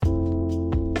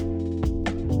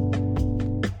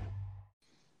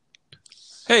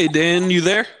Hey Dan, you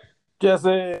there?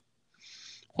 Jesse,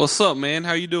 What's up, man?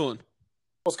 How you doing?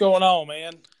 what's going on,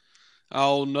 man?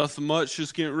 Oh, nothing much.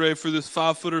 Just getting ready for this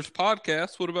Five Footers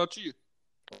podcast. What about you?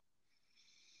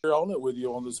 Here on it with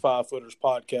you on this Five Footers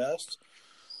podcast.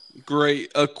 Great.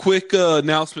 A quick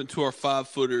announcement to our Five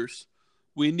Footers.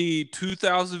 We need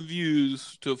 2,000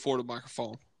 views to afford a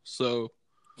microphone. So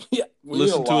Yeah, we need a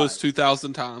listen to lot. us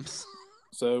 2,000 times.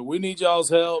 So we need y'all's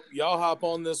help. Y'all hop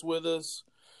on this with us,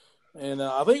 and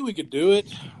I think we could do it.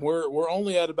 We're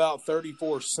only at about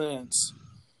 34 cents.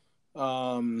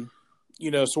 So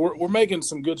we're making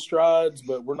some good strides,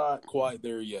 but we're not quite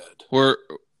there yet. We're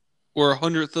a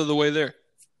hundredth of the way there.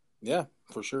 Yeah,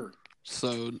 for sure.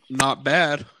 So not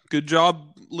bad. Good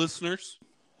job, listeners.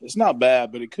 It's not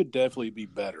bad, but it could definitely be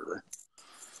better.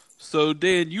 So,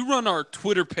 Dan, you run our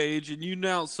Twitter page, and you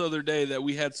announced the other day that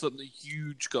we had something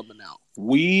huge coming out.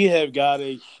 We have got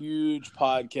a huge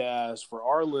podcast for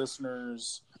our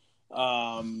listeners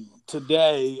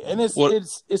today, and it's a what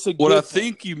good I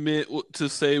think you meant to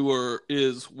say we're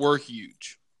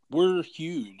huge. We're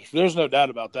huge. There's no doubt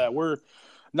about that. We're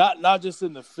not just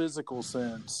in the physical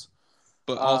sense,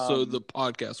 but also the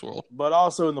podcast world. But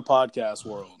also in the podcast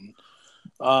world.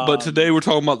 But today we're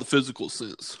talking about the physical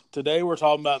sense. Today we're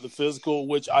talking about the physical,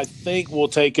 which I think will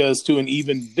take us to an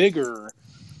even bigger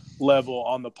level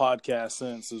on the podcast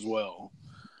sense as well.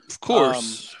 Of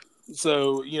course.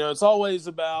 So, it's always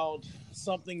about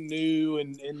something new.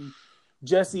 And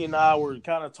Jesse and I were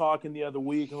kind of talking the other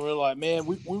week, and we were like, man,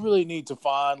 we really need to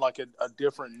find like a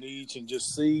different niche and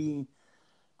just see,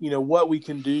 what we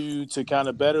can do to kind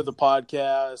of better the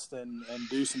podcast and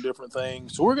do some different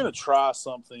things. So we're going to try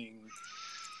something.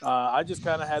 I just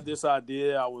kind of had this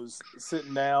idea. I was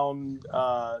sitting down,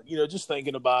 just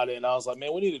thinking about it. And I was like,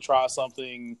 man, we need to try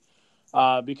something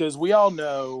because we all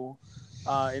know,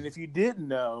 and if you didn't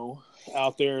know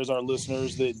out there as our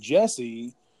listeners, that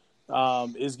Jesse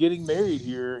is getting married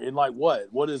here in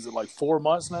what is it, like 4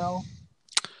 months now?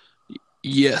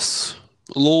 Yes.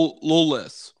 A little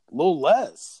less. A little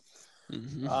less.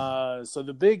 Mm-hmm. So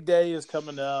the big day is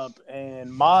coming up,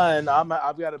 and mine,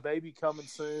 I've got a baby coming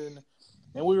soon.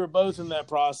 And we were both in that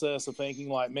process of thinking,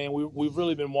 like, man, we've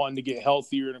really been wanting to get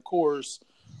healthier. And, of course,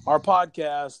 our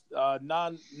podcast,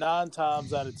 nine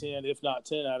times out of 10, if not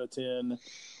 10 out of 10,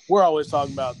 we're always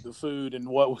talking about the food and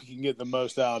what we can get the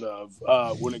most out of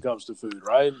when it comes to food,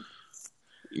 right?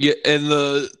 Yeah, and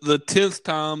the 10th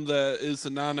time that is a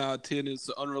 9 out of 10 is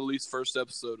the unreleased first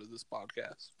episode of this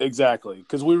podcast. Exactly,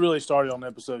 because we really started on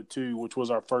episode 2, which was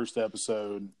our first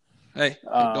episode. Hey,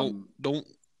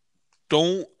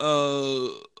 don't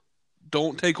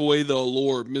take away the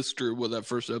allure of mystery what that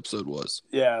first episode was.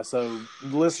 Yeah, so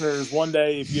listeners, one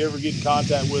day if you ever get in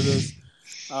contact with us,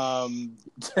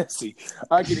 Jesse,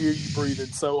 I can hear you breathing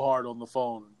so hard on the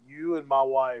phone. You and my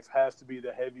wife have to be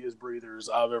the heaviest breathers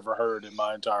I've ever heard in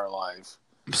my entire life.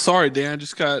 I'm sorry, Dan. I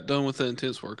just got done with an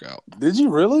intense workout. Did you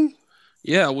really?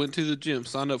 Yeah, I went to the gym,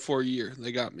 signed up for a year.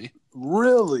 They got me.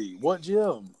 Really? What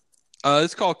gym?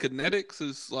 It's called Kinetics.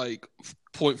 It's like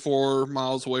 0.4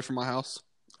 miles away from my house.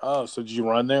 Oh, so did you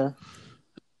run there?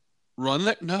 Run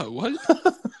there? No, what?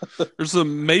 There's a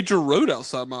major road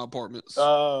outside my apartment.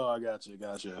 Oh, I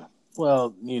gotcha.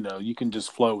 Well, you can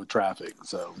just flow with traffic,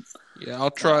 so. Yeah,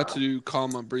 I'll try to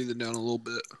calm my breathing down a little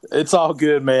bit. It's all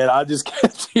good, man. I just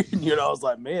kept hearing you, I was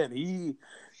like, man, he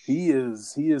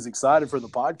is excited for the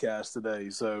podcast today,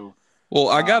 so. Well,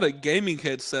 I got a gaming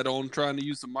headset on trying to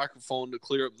use the microphone to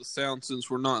clear up the sound since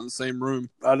we're not in the same room.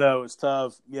 I know, it's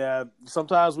tough. Yeah,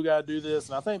 sometimes we got to do this,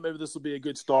 and I think maybe this will be a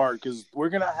good start because we're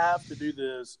going to have to do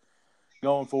this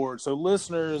going forward. So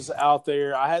listeners out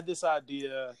there, I had this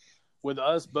idea with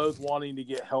us both wanting to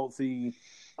get healthy.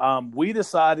 We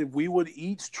decided we would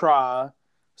each try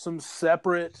some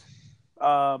separate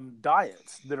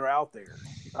diets that are out there.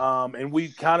 And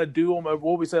we kind of do them,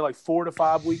 what we say, like 4 to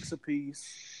 5 weeks apiece.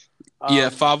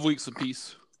 5 weeks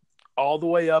apiece. All the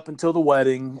way up until the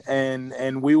wedding.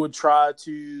 And we would try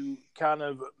to kind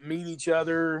of meet each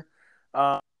other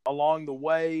along the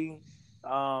way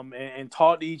and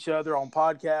talk to each other on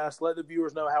podcasts, let the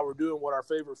viewers know how we're doing, what our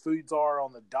favorite foods are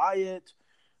on the diet,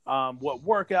 what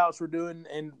workouts we're doing.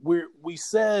 And I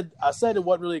said it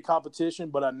wasn't really a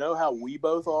competition, but I know how we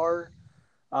both are.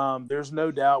 There's no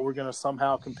doubt we're going to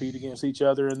somehow compete against each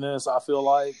other in this. I feel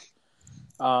like,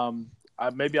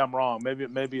 maybe I'm wrong. Maybe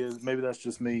that's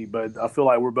just me, but I feel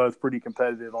like we're both pretty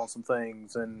competitive on some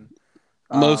things. And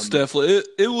most definitely,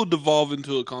 it will devolve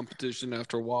into a competition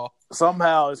after a while.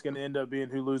 somehow it's going to end up being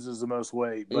who loses the most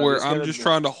weight. But Where I'm just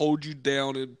trying to hold you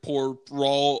down and pour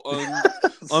raw,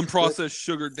 unprocessed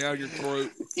sugar down your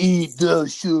throat. Eat the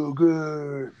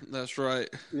sugar. That's right.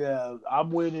 Yeah,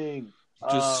 I'm winning.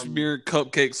 Just smearing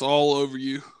cupcakes all over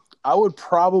you. I would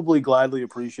probably gladly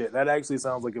appreciate that. Actually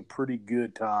sounds like a pretty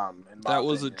good time. That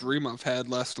was a dream I've had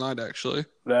last night, actually.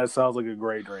 That sounds like a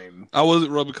great dream. I wasn't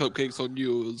rubbing cupcakes on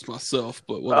you. It was myself,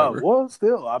 but whatever. Well,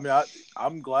 still. I mean,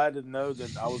 I'm glad to know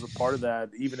that I was a part of that,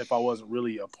 even if I wasn't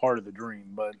really a part of the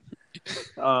dream. But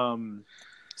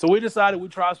so we decided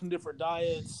we'd try some different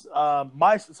diets.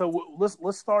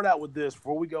 Let's start out with this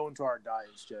before we go into our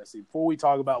diets, Jesse. Before we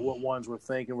talk about what ones we're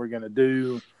thinking we're going to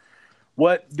do.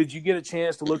 What did you get a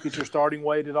chance to look at your starting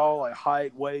weight at all, like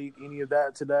height, weight, any of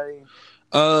that today?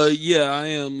 Yeah, I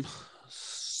am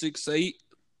 6'8",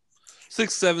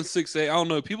 6'7", 6'8". I don't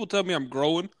know. People tell me I'm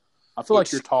growing. I feel like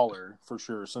you're taller for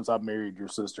sure since I've married your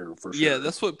sister for sure. Yeah,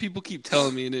 that's what people keep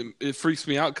telling me, and it freaks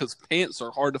me out because pants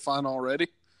are hard to find already.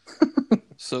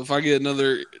 So if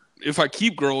I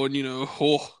keep growing,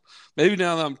 maybe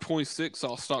now that I'm 26,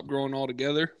 I'll stop growing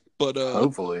altogether. But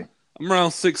hopefully. I'm around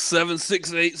 6'7",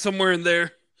 6'8", somewhere in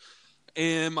there.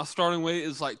 And my starting weight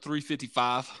is like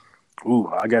 355. Ooh,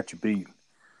 I got you beat.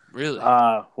 Really?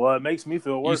 Well, it makes me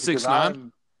feel worse. You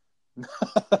 6'9"?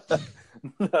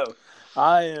 No.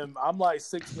 I'm like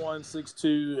 6'1",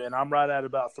 6'2", and I'm right at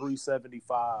about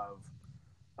 375.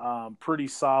 Pretty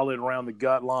solid around the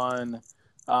gut line.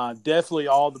 Definitely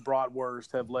all the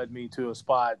bratwurst have led me to a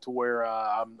spot to where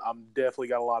I'm definitely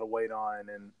got a lot of weight on,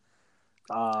 and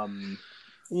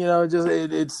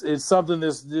it's something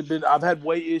that's been. I've had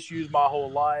weight issues my whole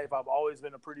life. I've always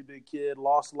been a pretty big kid.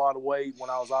 Lost a lot of weight when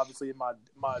I was obviously in my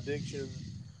addiction,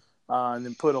 and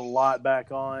then put a lot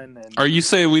back on. And are you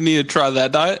saying we need to try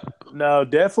that diet? No,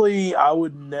 definitely. I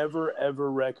would never ever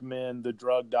recommend the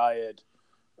drug diet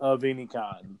of any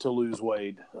kind to lose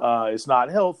weight. It's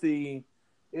not healthy.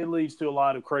 It leads to a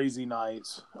lot of crazy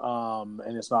nights,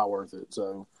 and it's not worth it.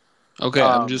 So. Okay,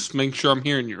 I'm just making sure I'm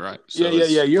hearing you right. So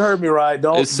yeah. You heard me right.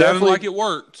 It sounded like it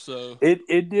worked. So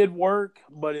it did work,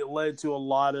 but it led to a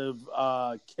lot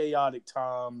of chaotic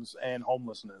times and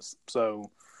homelessness. So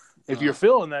if you're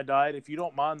feeling that diet, if you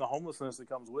don't mind the homelessness that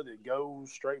comes with it, go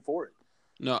straight for it.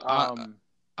 No,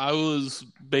 I was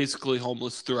basically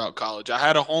homeless throughout college. I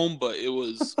had a home, but it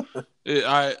was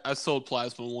I sold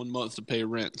plasma 1 month to pay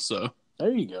rent. So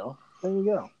there you go.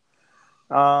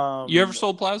 You ever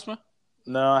sold plasma?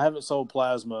 No, I haven't sold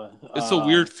plasma. It's a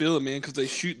weird feeling, man, because they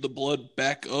shoot the blood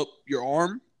back up your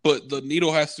arm, but the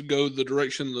needle has to go the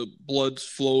direction the blood's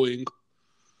flowing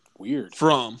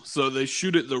from. So they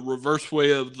shoot it the reverse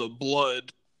way of the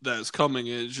blood that's coming,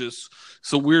 and it's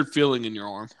a weird feeling in your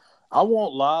arm. I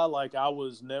won't lie,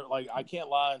 I can't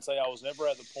lie and say I was never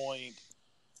at the point.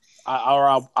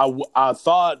 I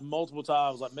thought multiple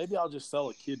times, like maybe I'll just sell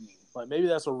a kidney. Like maybe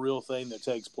that's a real thing that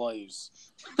takes place.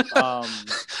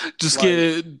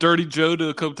 Get Dirty Joe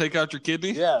to come take out your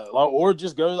kidney. Yeah, or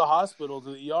just go to the hospital,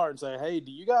 to the ER, and say, "Hey,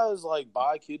 do you guys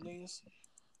buy kidneys?"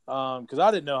 Because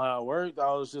I didn't know how it worked.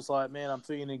 I was just like, "Man, I'm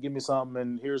feeling it. Give me something,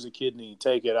 and here's a kidney.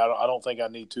 Take it." I don't think I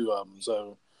need 2 of them.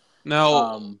 So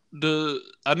now,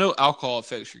 I know alcohol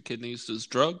affects your kidneys. Does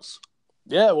drugs?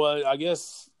 Yeah, well, I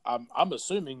guess I'm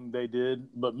assuming they did,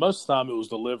 but most of the time it was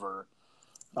the liver.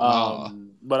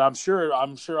 But I'm sure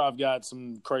I've got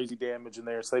some crazy damage in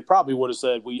there. So they probably would have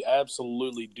said, we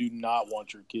absolutely do not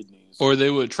want your kidneys. Or they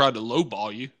would try to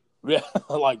lowball you. Yeah.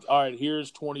 All right,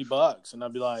 here's $20. And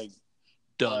I'd be like,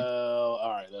 done. All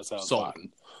right. That sounds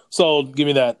fine. Sold. Give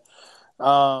me that.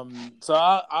 So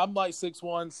I'm like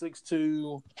 6'1",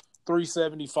 6'2",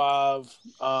 375.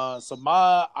 So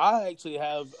I actually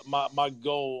have my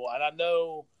goal, and I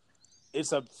know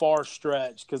it's a far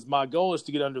stretch because my goal is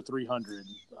to get under 300.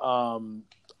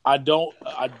 I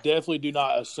definitely do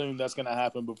not assume that's going to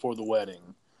happen before the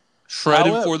wedding.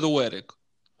 Shredding for the wedding.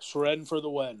 Shredding for the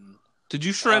wedding. Did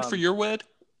you shred for your wed?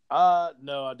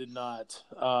 No, I did not.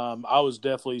 I was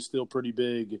definitely still pretty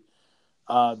big.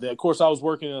 Of course, I was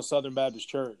working in a Southern Baptist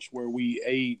church where we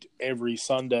ate every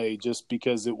Sunday just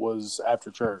because it was after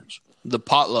church. The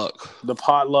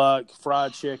potluck,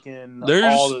 fried chicken,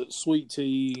 all the sweet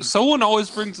tea. Someone always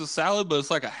brings a salad, but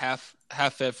it's like a half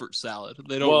effort salad.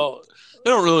 They don't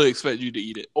really expect you to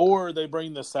eat it. Or they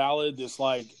bring the salad that's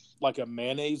like a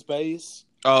mayonnaise base.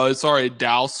 Oh, it's already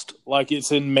doused. Like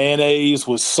it's in mayonnaise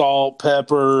with salt,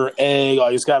 pepper, egg.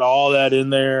 Like it's got all that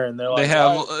in there, and they're like, they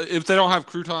have if they don't have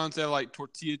croutons, they have like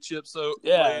tortilla chips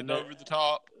laying over the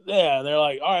top. Yeah, and they're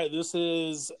like, all right, this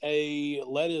is a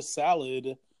lettuce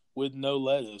salad with no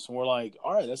lettuce. And we're like,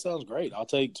 all right, that sounds great. I'll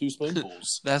take 2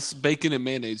 spoonfuls. That's bacon and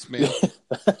mayonnaise, man.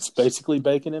 That's basically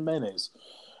bacon and mayonnaise.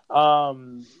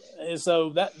 And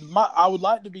so I would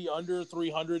like to be under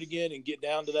 300 again and get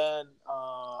down to that.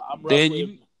 I'm roughly.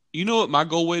 Dan, you know what my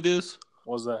goal weight is?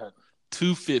 What's that?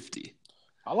 250.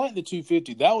 I like the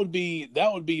 250. That'd be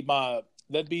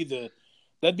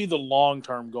the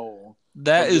long-term goal.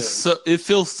 That is so. It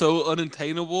feels so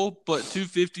unattainable, but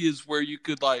 250 is where you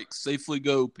could like safely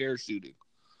go parachuting.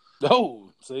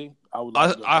 Oh, see,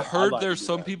 I heard there's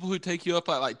some people who take you up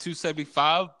at like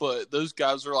 275, but those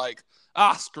guys are like,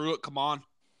 screw it, come on.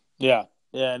 Yeah,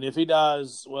 and if he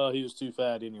dies, well, he was too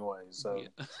fat anyway. So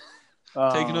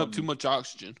taking up too much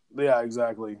oxygen. Yeah,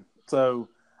 exactly. So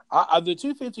the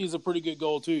 250 is a pretty good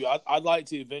goal too. I'd like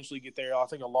to eventually get there. I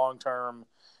think a long term.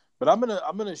 But I'm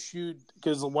gonna shoot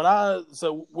because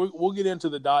we'll get into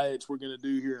the diets we're gonna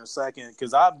do here in a second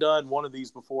because I've done one of these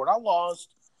before and I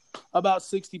lost about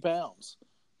 60 pounds.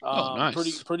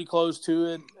 Nice. Pretty close to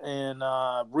it, and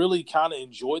really kind of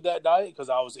enjoyed that diet because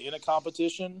I was in a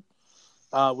competition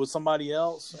with somebody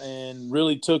else and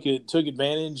really took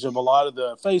advantage of a lot of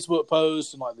the Facebook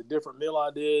posts and like the different meal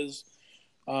ideas.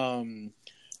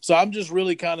 So I'm just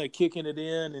really kind of kicking it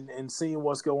in and seeing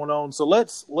what's going on. So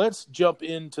let's jump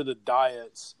into the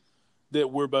diets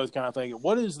that we're both kind of thinking.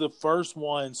 What is the first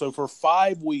one? So for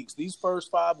 5 weeks, these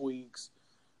first 5 weeks,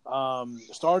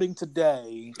 starting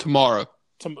today. Tomorrow.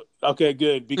 Okay,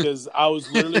 good. Because I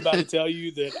was literally about to tell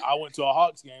you that I went to a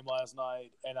Hawks game last night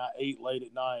and I ate late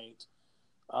at night.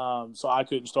 So I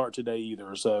couldn't start today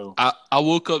either. So I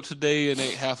woke up today and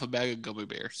ate half a bag of gummy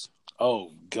bears.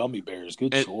 Oh, gummy bears.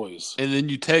 Good choice. And then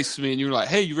you text me and you were like,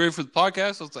 hey, you ready for the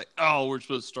podcast? I was like, oh, we're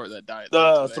supposed to start that diet.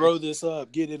 Throw this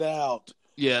up. Get it out.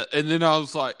 Yeah. And then I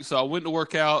was like, so I went to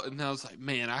work out and I was like,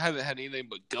 man, I haven't had anything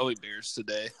but gummy bears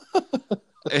today.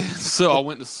 And so I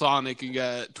went to Sonic and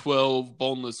got 12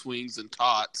 boneless wings and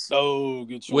tots. Oh,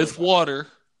 good choice. With water.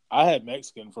 I had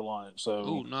Mexican for lunch. So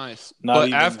oh, nice.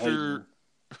 But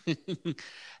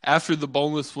after the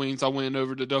boneless wings, I went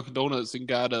over to Dunkin' Donuts and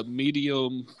got a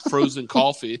medium frozen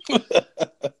coffee.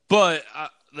 But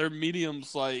their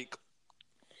medium's like,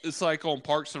 it's like on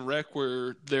Parks and Rec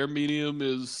where their medium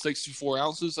is 64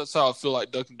 ounces. That's how I feel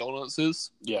like Dunkin' Donuts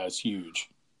is. Yeah, it's huge.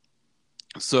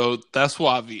 So that's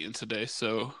what I've eaten today.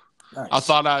 So nice. I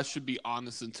thought I should be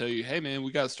honest and tell you, hey, man,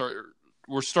 we got to start.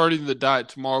 We're starting the diet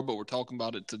tomorrow, but we're talking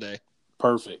about it today.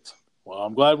 Perfect. Well,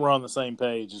 I'm glad we're on the same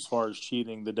page as far as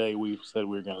cheating the day we said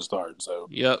we were going to start. So,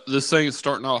 yep, this thing is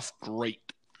starting off great.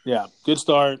 Yeah, good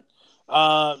start.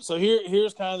 So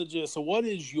here's kind of the gist. So, what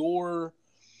is your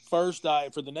first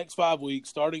diet for the next 5 weeks,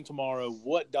 starting tomorrow?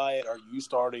 What diet are you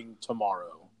starting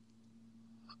tomorrow?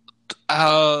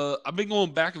 I've been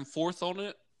going back and forth on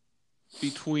it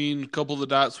between a couple of the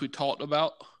diets we talked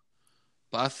about,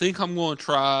 but I think I'm going to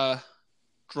try.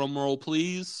 Drum roll,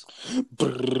 please.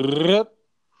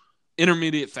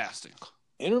 Intermediate fasting.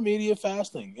 Intermediate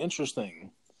fasting.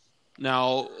 Interesting.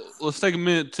 Now, let's take a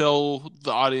minute to tell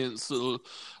the audience the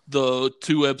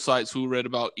 2 websites we read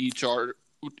about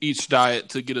each diet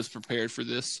to get us prepared for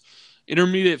this.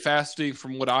 Intermediate fasting,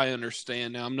 from what I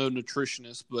understand, now I'm no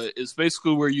nutritionist, but it's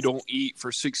basically where you don't eat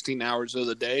for 16 hours of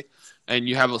the day, and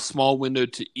you have a small window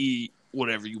to eat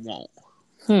whatever you want.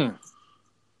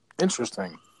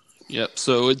 Interesting. Yep.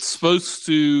 So it's supposed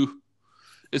to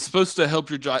help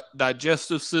your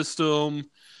digestive system,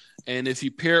 and if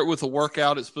you pair it with a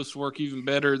workout, it's supposed to work even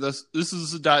better. This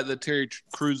is a diet that Terry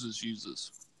Crews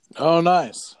uses. Oh,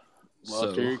 nice.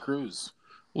 Love Terry Crews.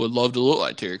 Would love to look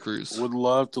like Terry Crews. Would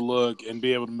love to look and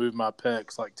be able to move my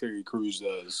pecs like Terry Crews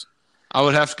does. I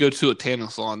would have to go to a tanning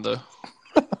salon, though.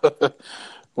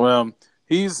 Well,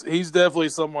 he's definitely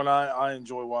someone I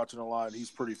enjoy watching a lot. He's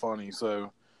pretty funny.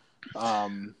 So,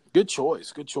 good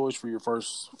choice. Good choice for your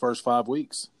first 5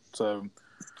 weeks. So,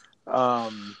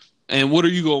 and what are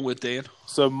you going with, Dan?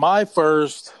 So my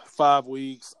first 5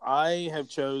 weeks, I have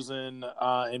chosen,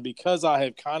 and because I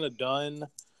have kind of done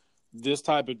this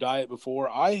type of diet before,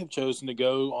 I have chosen to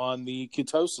go on the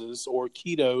ketosis or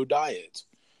keto diet.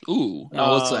 Ooh,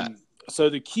 now what's that? So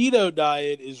the keto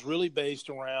diet is really based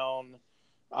around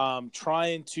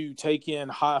trying to take in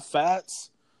high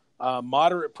fats,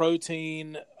 moderate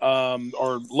protein,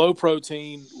 or low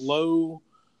protein, low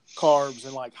carbs,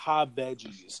 and like high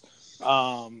veggies.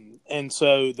 And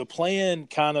so the plan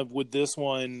kind of with this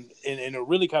one, and it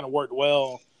really kind of worked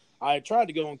well. I tried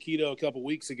to go on keto a couple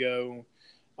weeks ago.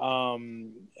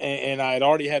 And I had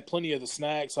already had plenty of the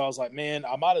snacks. So I was like, man,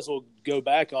 I might as well go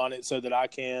back on it so that I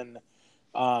can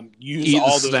eat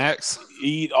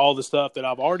all the stuff that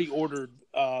I've already ordered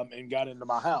and got into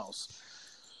my house.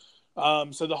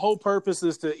 So the whole purpose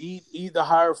is to eat the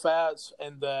higher fats,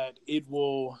 and that it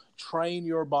will train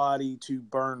your body to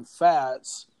burn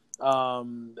fats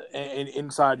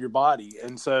inside your body.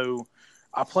 And so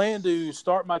I plan to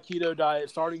start my keto diet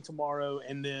starting tomorrow,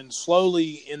 and then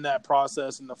slowly in that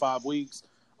process, in the 5 weeks,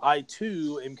 I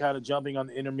too am kind of jumping on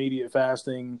the intermediate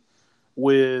fasting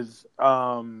with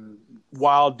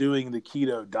while doing the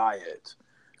keto diet.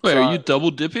 Wait, are you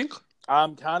double dipping?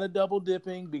 I'm kind of double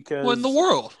dipping because what in the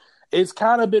world? It's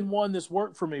kind of been one that's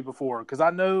worked for me before, because I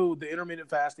know the intermittent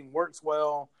fasting works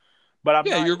well, but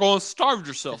you're going to starve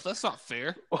yourself. That's not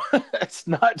fair. It's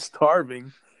not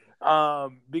starving,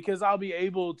 because I'll be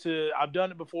able to. I've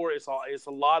done it before. It's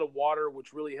a lot of water,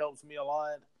 which really helps me a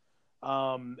lot.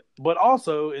 But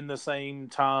also in the same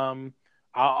time,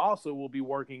 I also will be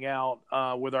working out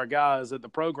with our guys at the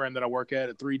program that I work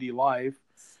at 3D Life,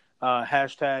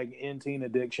 hashtag End Teen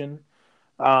Addiction.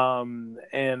 So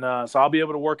I'll be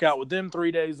able to work out with them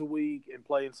 3 days a week and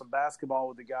playing some basketball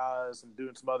with the guys and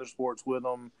doing some other sports with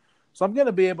them. So I'm going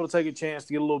to be able to take a chance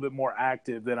to get a little bit more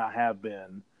active than I have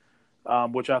been,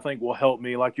 which I think will help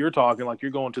me. Like you're talking, like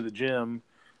you're going to the gym.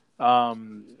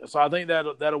 So I think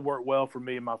that'll work well for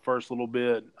me in my first little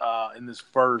bit in this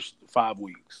first 5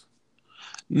 weeks.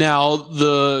 Now,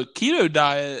 the keto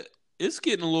diet is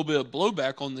getting a little bit of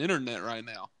blowback on the internet right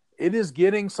now. It is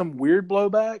getting some weird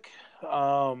blowback.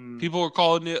 People are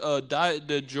calling it a diet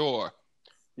de jour.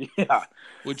 Yeah.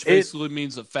 Which basically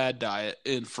means a fad diet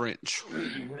in French.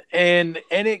 And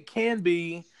it can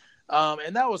be,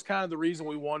 and that was kind of the reason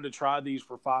we wanted to try these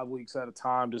for 5 weeks at a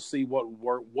time to see what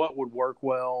would work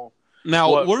well.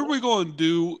 Now, what are we going to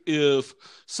do if,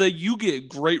 say, you get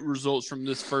great results from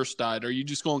this first diet? Are you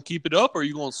just going to keep it up, or are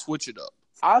you going to switch it up?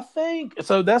 I think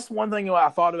so. That's one thing I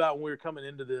thought about when we were coming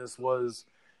into this was,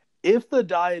 if the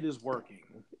diet is working,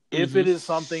 if it is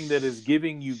something that is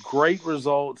giving you great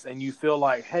results and you feel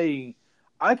like, hey,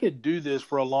 I could do this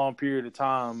for a long period of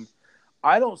time,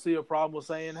 I don't see a problem with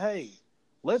saying, hey,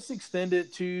 let's extend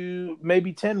it to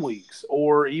maybe 10 weeks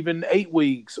or even 8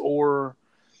 weeks, or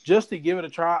just to give it a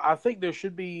try. I think there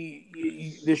should be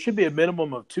a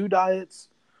minimum of 2 diets.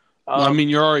 I mean,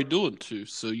 you're already doing 2,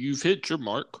 so you've hit your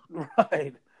mark.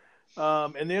 Right.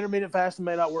 And the intermittent fasting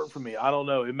may not work for me. I don't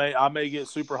know. I may get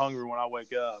super hungry when I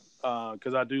wake up,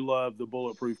 because I do love the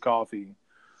Bulletproof coffee,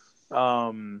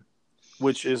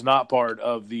 which is not part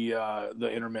of the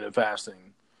intermittent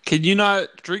fasting. Can you not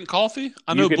drink coffee?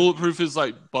 I know Bulletproof is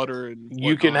like butter and whatnot.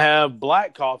 You can have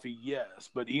black coffee, yes,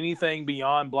 but anything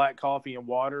beyond black coffee and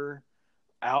water,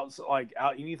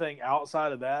 anything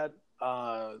outside of that,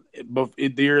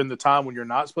 during the time when you're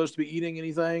not supposed to be eating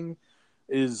anything,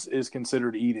 is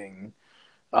considered eating.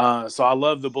 So I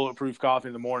love the Bulletproof coffee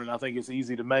in the morning. I think it's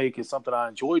easy to make. It's something I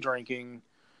enjoy drinking.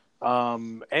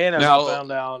 And as I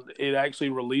found out, it actually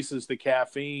releases the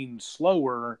caffeine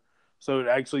slower. So it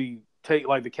actually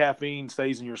the caffeine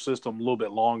stays in your system a little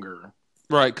bit longer.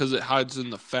 Right, because it hides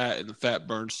in the fat, and the fat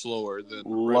burns slower than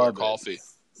regular coffee.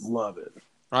 Love it.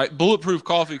 Right, Bulletproof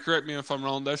coffee, correct me if I'm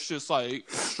wrong, that's just like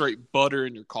straight butter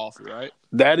in your coffee, right?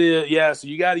 That is, yeah, so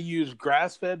you got to use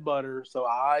grass-fed butter. So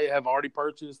I have already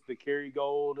purchased the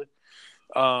Kerrygold,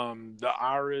 the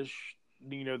Irish,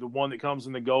 the one that comes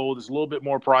in the gold. It's a little bit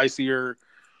more pricier,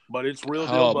 but it's real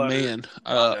deal butter. Oh, man.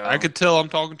 I could tell I'm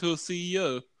talking to a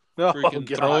CEO.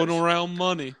 Freaking throwing around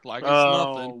money like it's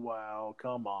nothing. Oh, wow,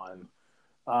 come on.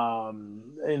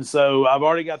 And so I've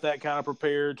already got that kind of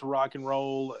prepared to rock and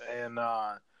roll, and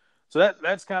so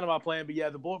that's kind of my plan. But yeah,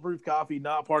 the Bulletproof coffee,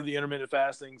 not part of the intermittent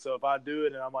fasting. So if I do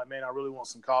it and I'm like, man, I really want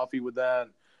some coffee with that,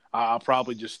 I'll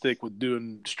probably just stick with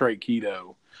doing straight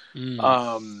keto.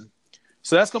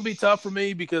 So that's gonna be tough for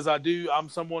me because I'm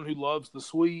someone who loves the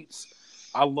sweets.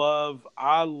 I love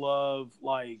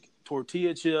like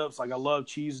tortilla chips, like I love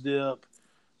cheese dip.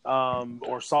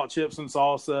 Or salt chips and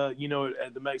salsa,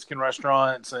 at the Mexican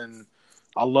restaurants, and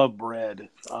I love bread.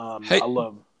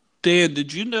 Dan,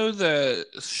 did you know that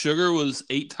sugar was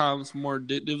 8 times more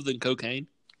addictive than cocaine?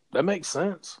 That makes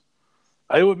sense.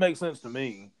 It would make sense to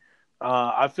me.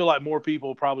 I feel like more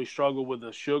people probably struggle with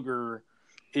a sugar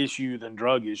issue than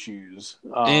drug issues.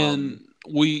 And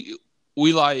we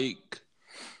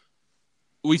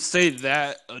say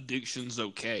that addiction's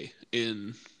okay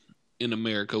in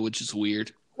America, which is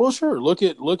weird. Well, sure. Look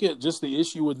at just the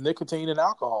issue with nicotine and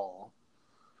alcohol,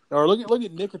 or look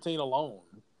at nicotine alone.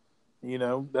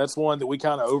 That's one that we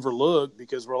kind of overlook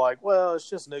because we're like, well, it's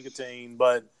just nicotine,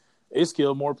 but it's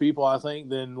killed more people, I think,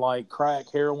 than like crack,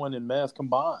 heroin, and meth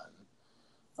combined.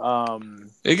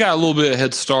 It got a little bit of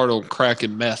head start on crack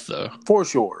and meth, though. For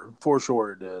sure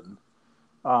it did.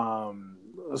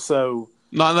 So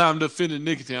Not that I'm defending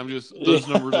nicotine. I'm just those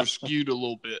numbers are skewed a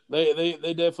little bit.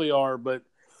 They definitely are, but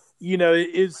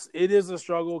it is a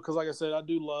struggle because, like I said,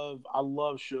 I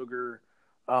love sugar.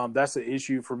 That's an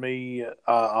issue for me,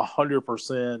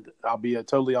 100%. I'll be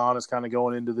totally honest, kind of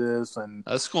going into this, and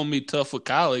that's gonna be tough with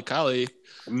Kylie. Kylie,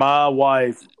 my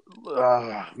wife,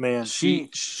 man,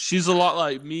 she's a lot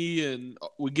like me, and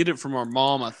we get it from our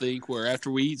mom. I think where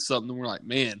after we eat something, we're like,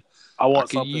 man, I want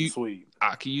something sweet.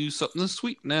 I can use something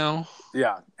sweet now.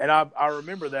 Yeah, and I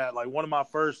remember that like one of my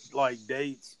first like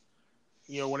dates.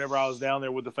 Whenever I was down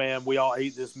there with the fam, we all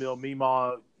ate this meal.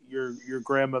 Mima, your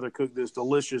grandmother cooked this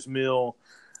delicious meal,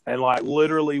 and like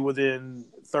literally within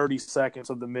 30 seconds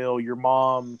of the meal, your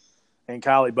mom and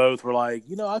Kylie both were like,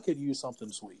 I could use something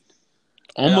sweet.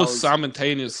 Almost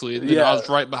simultaneously. And then I was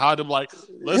right behind him like,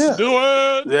 let's do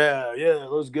it. Yeah,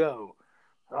 let's go.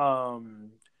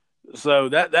 So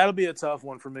that'll be a tough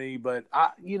one for me, but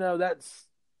that's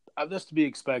to be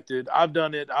expected. I've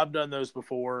done it. I've done those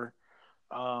before.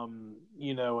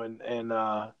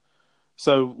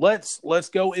 So let's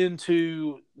go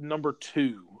into number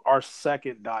 2, our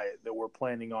second diet that we're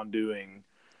planning on doing.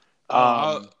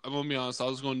 I'm gonna be honest. I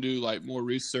was gonna do like more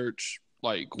research,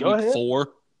 like week ahead. 4.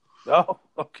 Oh,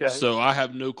 okay. So I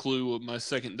have no clue what my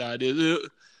second diet is.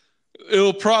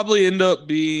 It'll probably end up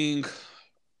being.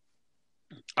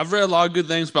 I've read a lot of good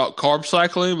things about carb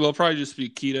cycling, but it'll probably just be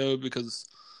keto because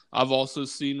I've also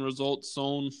seen results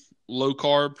on low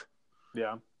carb.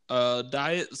 Yeah.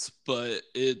 Diets, but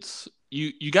it's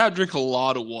you got to drink a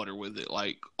lot of water with it,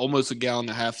 like almost a gallon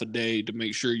and a half a day to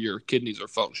make sure your kidneys are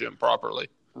functioning properly.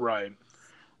 Right.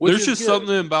 There's just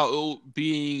something about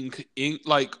being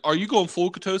like, are you going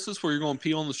full ketosis where you're going to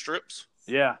pee on the strips?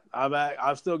 Yeah,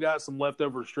 I've still got some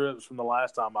leftover strips from the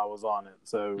last time I was on it.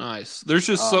 So nice. There's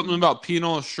just something about peeing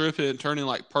on a strip and turning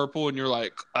like purple, and you're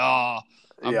like, I'm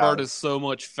burning so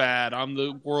much fat. I'm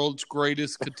the world's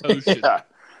greatest ketosian. Yeah.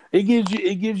 It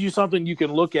gives you something you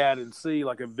can look at and see,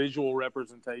 like a visual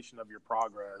representation of your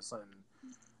progress,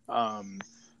 and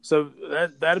so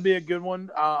that'd be a good one.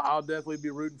 I'll definitely be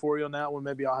rooting for you on that one.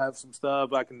 Maybe I'll have some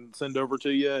stuff I can send over to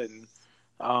you.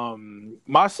 And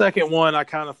my second one, I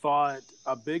kind of thought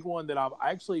a big one that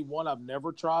I've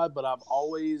never tried, but I've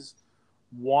always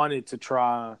wanted to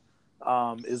try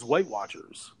is Weight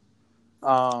Watchers.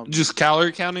 Just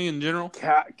calorie counting in general.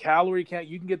 Calorie count.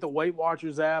 You can get the Weight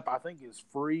Watchers app. I think it's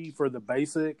free for the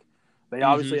basic. They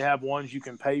obviously have ones you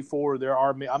can pay for.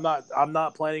 I'm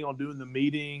not planning on doing the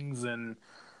meetings and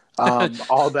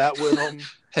all that with them.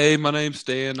 Hey, my name's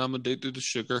Dan. I'm addicted to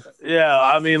sugar. Yeah,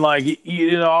 I mean, like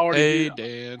I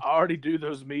Dan. I already do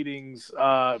those meetings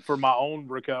for my own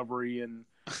recovery, and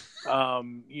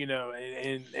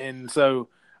and so.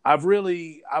 I've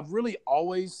really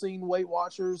always seen Weight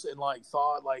Watchers and like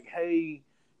thought like, hey,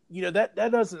 that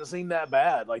doesn't seem that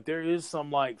bad. Like there is some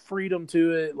like freedom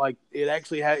to it. Like it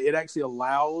actually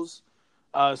allows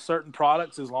certain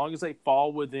products as long as they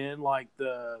fall within like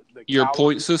the your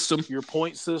point system. Your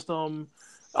point system.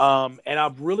 And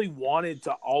I've really wanted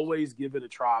to always give it a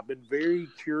try. I've been very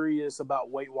curious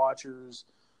about Weight Watchers.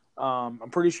 I'm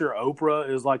pretty sure Oprah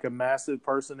is like a massive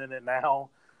person in it now.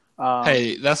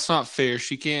 Hey, that's not fair.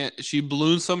 She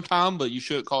balloons sometime, but you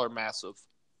shouldn't call her massive.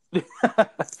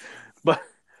 But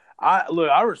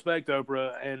I respect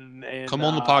Oprah and come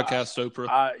on the podcast,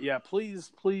 Oprah. Yeah,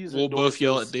 please. We'll both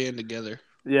yell at Dan together.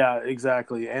 Yeah,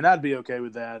 exactly, and I'd be okay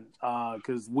with that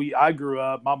because I grew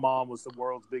up. My mom was the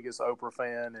world's biggest Oprah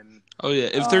fan, and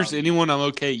if there's anyone I'm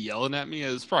okay yelling at me,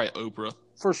 it's probably Oprah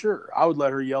for sure. I would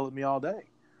let her yell at me all day.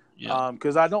 Yeah.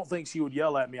 Because I don't think she would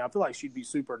yell at me. I feel like she'd be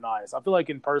super nice. I feel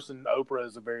like in person, Oprah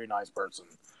is a very nice person.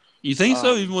 You think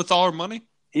so? Even with all her money?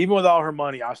 Even with all her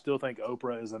money, I still think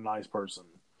Oprah is a nice person.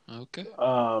 Okay.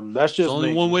 That's just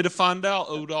only one way to find out,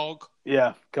 O-Dog.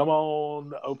 Yeah. Come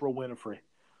on, Oprah Winfrey.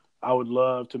 I would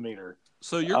love to meet her.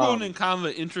 So you're going in kind of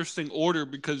an interesting order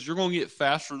because you're going to get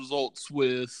fast results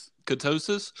with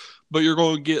ketosis, but you're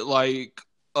going to get like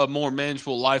a more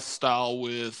manageable lifestyle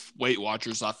with Weight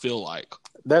Watchers, I feel like.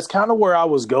 That's kind of where I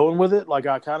was going with it. Like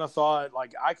I kind of thought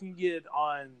like I can get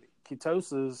on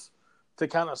ketosis to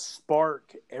kind of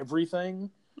spark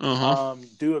everything,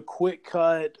 do a quick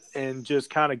cut and just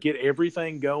kind of get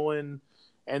everything going.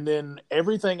 And then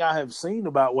everything I have seen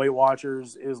about Weight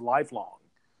Watchers is lifelong.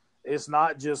 It's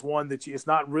not just one that it's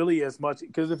not really as much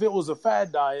because if it was a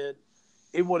fad diet,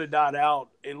 it would have died out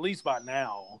at least by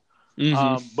now.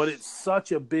 But it's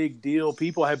such a big deal.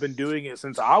 People have been doing it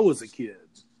since I was a kid.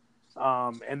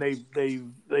 And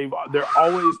they're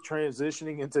always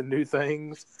transitioning into new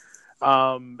things,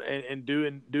 and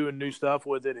doing new stuff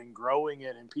with it and growing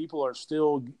it, and people are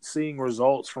still seeing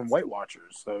results from Weight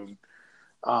Watchers. So,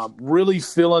 really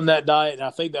feeling that diet, and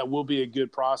I think that will be a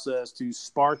good process to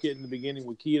spark it in the beginning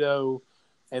with keto,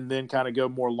 and then kind of go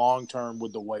more long term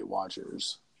with the Weight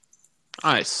Watchers.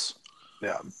 Nice.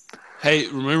 Yeah. Hey,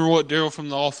 remember what Daryl from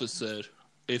The Office said?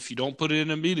 If you don't put it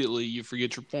in immediately, you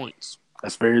forget your points.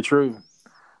 That's very true.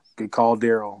 Good call,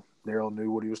 Daryl. Daryl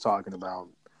knew what he was talking about.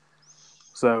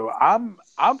 So I'm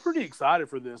pretty excited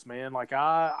for this, man. Like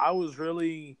I was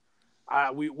really,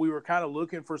 we were kind of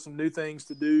looking for some new things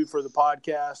to do for the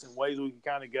podcast and ways we can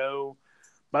kind of go.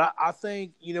 But I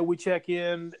think, we check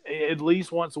in at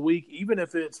least once a week, even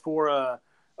if it's for a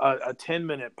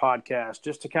 10-minute podcast,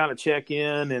 just to kind of check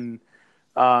in and,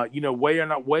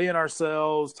 weighing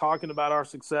ourselves, talking about our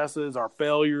successes, our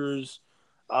failures,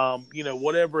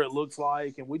 whatever it looks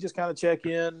like. And we just kind of check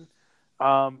in,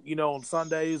 on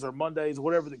Sundays or Mondays,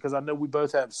 whatever, because I know we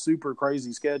both have super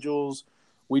crazy schedules.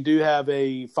 We do have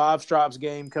a Five Stripes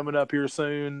game coming up here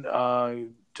soon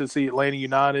to see Atlanta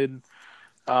United,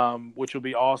 which will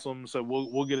be awesome. So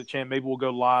we'll get a chance. Maybe we'll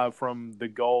go live from the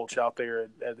Gulch out there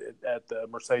at the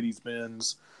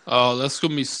Mercedes-Benz. Oh, that's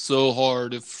gonna be so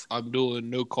hard if I'm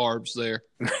doing no carbs there.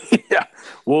 Yeah,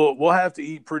 we'll have to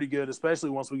eat pretty good,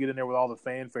 especially once we get in there with all the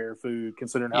fanfare food,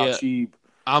 considering how cheap.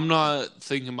 I'm not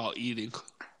thinking about eating.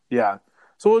 Yeah,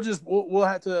 so we'll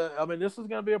have to. I mean, this is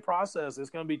going to be a process. It's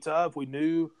going to be tough. We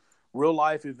knew real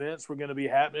life events were going to be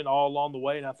happening all along the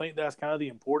way, and I think that's kind of the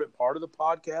important part of the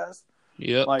podcast.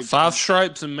 Yeah, like Five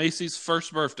Stripes and Macy's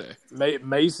first birthday.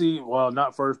 Macy, well,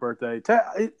 not first birthday.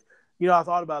 I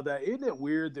thought about that. Isn't it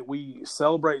weird that we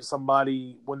celebrate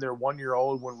somebody when they're 1 year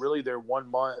old when really they're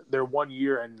 1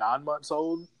 year and 9 months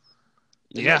old?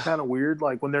 Isn't that kind of weird?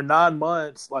 Like when they're 9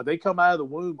 months, like they come out of the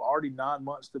womb already 9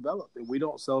 months developed, and we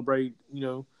don't celebrate.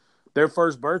 Their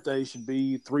first birthday should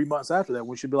be 3 months after that.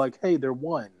 We should be like, hey, they're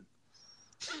one.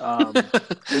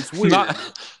 It's weird.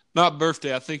 Not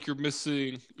birthday. I think you're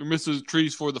missing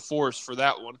trees for the forest for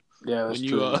that one. Yeah, that's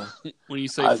true. When you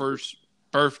say first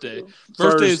birthday,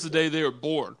 birthday is the day they were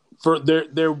born. For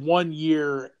their 1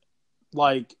 year,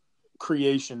 like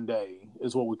creation day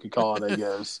is what we could call it, I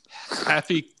guess.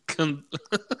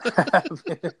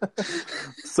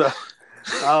 So I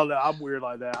don't know. I'm weird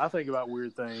like that. I think about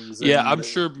weird things. Yeah, I'm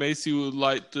sure Macy would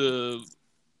like to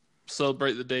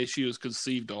celebrate the day she was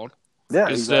conceived on. Yeah,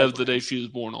 instead of the day she was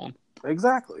born on.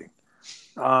 Exactly.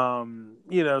 So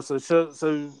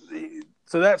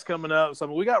that's coming up.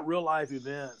 So we got real life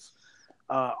events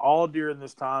all during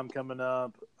this time coming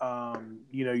up.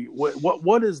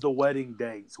 What is the wedding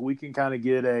date? So we can kind of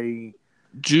get a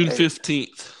June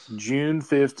 15th. June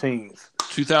 15th.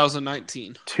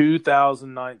 2019.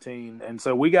 2019. And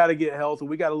so we got to get healthy.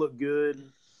 We got to look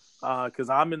good because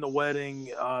I'm in the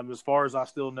wedding as far as I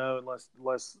still know, unless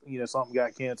something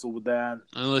got canceled with that.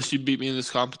 Unless you beat me in this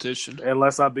competition.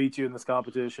 Unless I beat you in this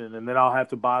competition. And then I'll have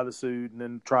to buy the suit and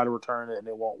then try to return it and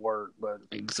it won't work. But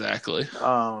exactly.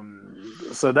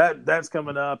 So that's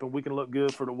coming up and we can look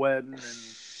good for the wedding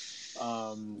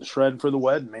and shredding for the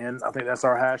wedding, man. I think that's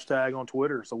our hashtag on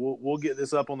Twitter. So we'll get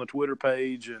this up on the Twitter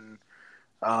page and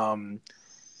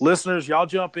listeners, y'all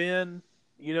jump in,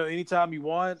 anytime you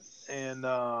want.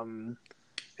 And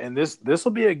this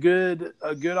will be a good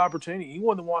opportunity.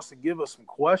 Anyone that wants to give us some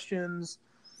questions,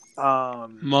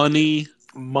 money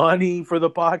for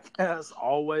the podcast,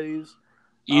 always.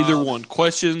 Either one,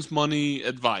 questions, money,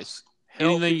 advice,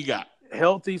 anything you got,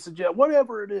 healthy suggest,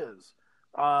 whatever it is.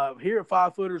 Here at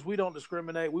Five Footers, we don't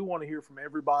discriminate. We want to hear from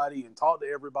everybody and talk to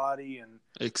everybody, and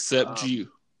except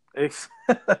you.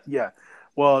 Yeah,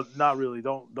 well, not really.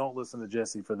 Don't listen to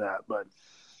Jesse for that, but.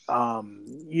 So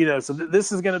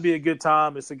this is going to be a good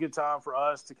time. It's a good time for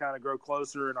us to kind of grow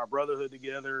closer in our brotherhood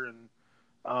together. And,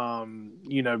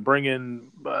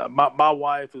 bringing, my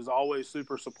wife is always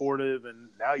super supportive and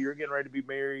now you're getting ready to be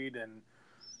married and,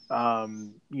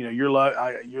 you're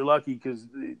lucky because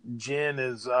Jen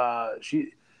is,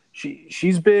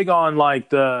 she's big on like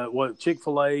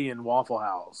Chick-fil-A and Waffle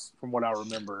House from what I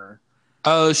remember.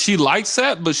 She likes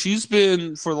that, but she's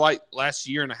been for like last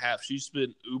year and a half, she's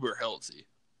been uber healthy.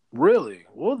 Really?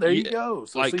 Well, there you go.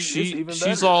 So like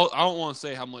she's all. I don't want to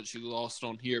say how much she lost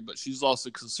on here, but she's lost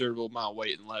a considerable amount of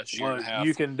weight in the last year and a half.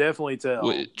 You can definitely tell,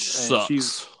 which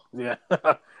sucks. Yeah,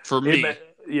 for me.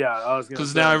 Yeah, I was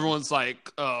because now everyone's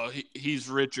like, "Oh, he's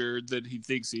richer than he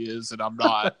thinks he is," and I'm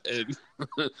not. And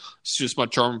it's just my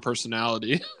charming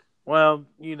personality. Well,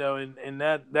 and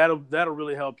that'll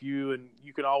really help you, and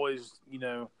you can always,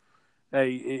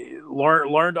 hey,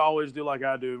 learn to always do like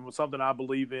I do. And something I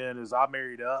believe in is I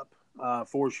married up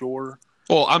for sure.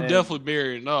 Well, I'm definitely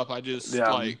marrying up. I just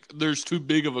there's too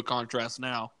big of a contrast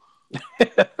now.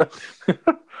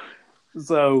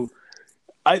 So,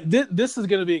 this is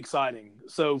going to be exciting.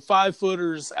 So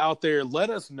 5-footers out there, let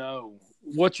us know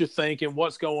what you're thinking,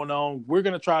 what's going on. We're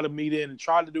going to try to meet in and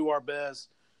try to do our best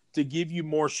to give you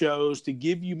more shows, to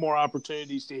give you more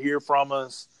opportunities to hear from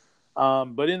us.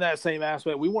 But in that same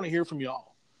aspect, we want to hear from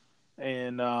y'all.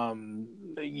 And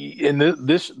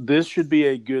this should be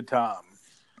a good time.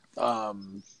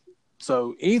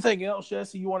 So anything else,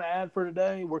 Jesse, you want to add for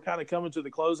today? We're kind of coming to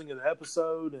the closing of the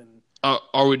episode. And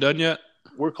are we done yet?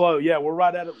 We're close. Yeah, we're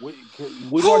right at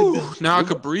it. Now I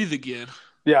could breathe again.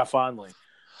 Yeah, finally.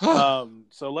 So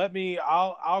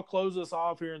I'll close this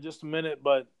off here in just a minute,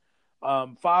 but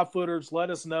 5-footers,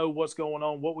 let us know what's going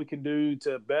on, what we can do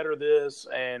to better this,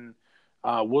 and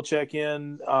we'll check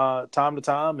in time to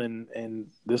time, and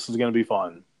this is going to be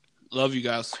fun. Love you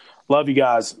guys. Love you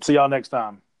guys. See y'all next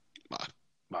time. Bye.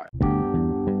 Bye.